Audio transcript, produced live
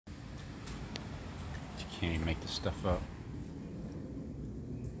can't even make this stuff up.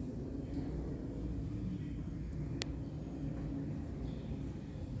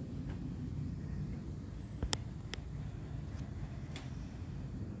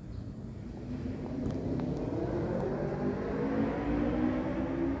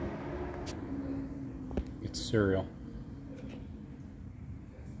 It's cereal.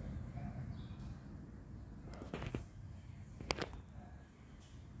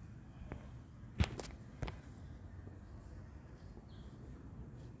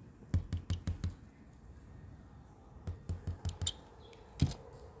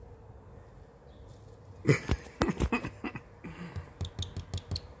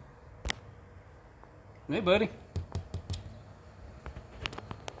 Hey, buddy.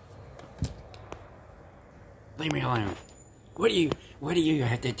 Leave me alone. What do you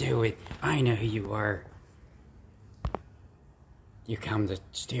have to do with? I know who you are. You come to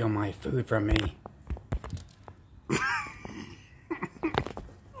steal my food from me.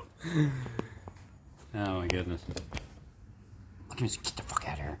 Oh my goodness. Look at me, get the fuck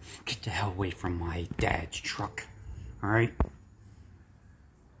out of here. Get the hell away from my dad's truck. Alright?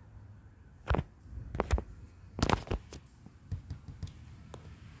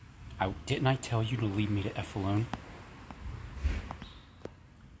 Didn't I tell you to leave me the F alone?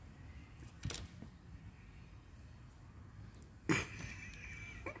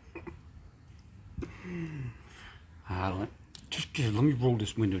 Just let me roll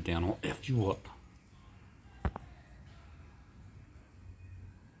this window down. I'll F you up.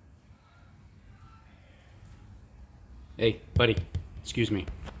 Hey, buddy. Excuse me.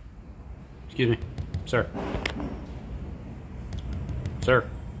 Excuse me. Sir. Sir.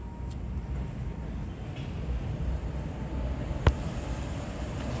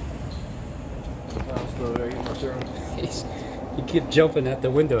 He kept jumping at the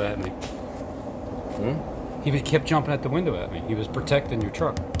window at me. He kept jumping at the window at me. He was protecting your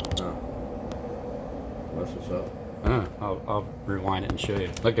truck. Oh. That's what's up. I'll rewind it and show you.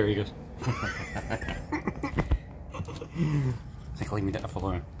 Look, there he goes. It's like, leave me the F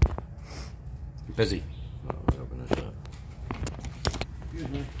alone. I'm busy. Oh, let me open this up. Excuse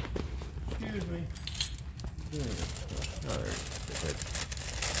me. Excuse me. All right.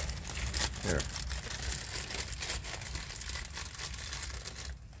 Here.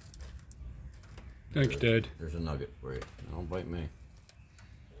 Thanks, Dad. There's a nugget for you. Don't bite me.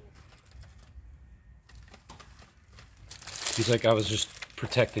 He's like, I was just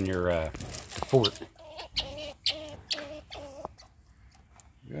protecting your the fort.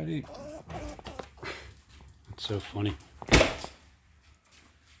 You gotta eat. That's so funny.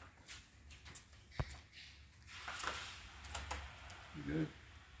 You good?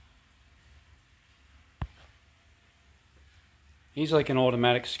 He's like an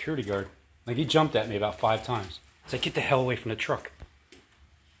automatic security guard. Like, he jumped at me about 5 times. It's like, get the hell away from the truck.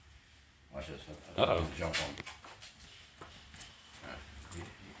 Watch this. Uh-oh. Jump on.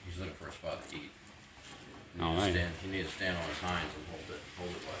 He's looking for a spot to eat. Oh, nice. He needs to stand on his hinds and hold it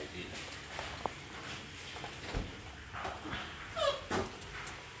while he's eating.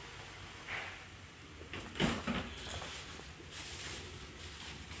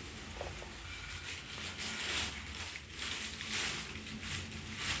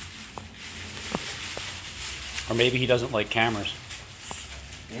 Or maybe he doesn't like cameras.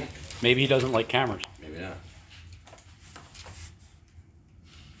 Maybe he doesn't like cameras. Maybe not.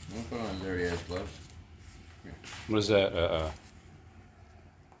 Don't put on dirty ass gloves. Here. What is that?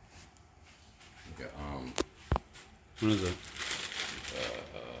 Okay, What is it? I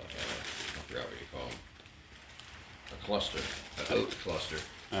forgot what you call them. A cluster. An oat cluster.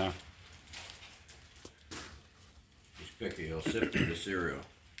 Yeah. He's picky. He'll sift through the cereal.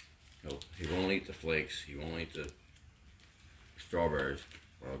 He won't eat the flakes. He won't eat the strawberries.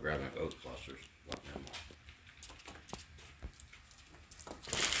 While grabbing oat clusters. Let them off.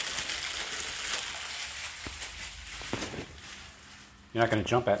 You're not going to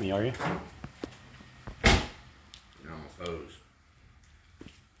jump at me, are you? You're on my foes.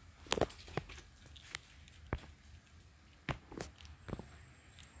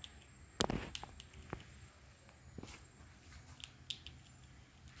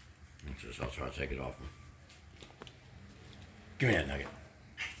 I'll try to take it off him. Give me that nugget.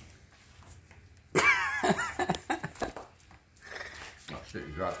 Oh shit,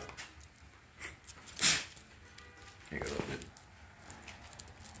 you dropped it. Here you go, little bit.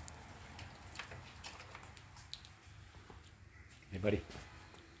 Hey, buddy.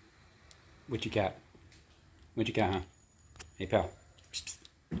 What you got? What you got, huh? Hey, pal.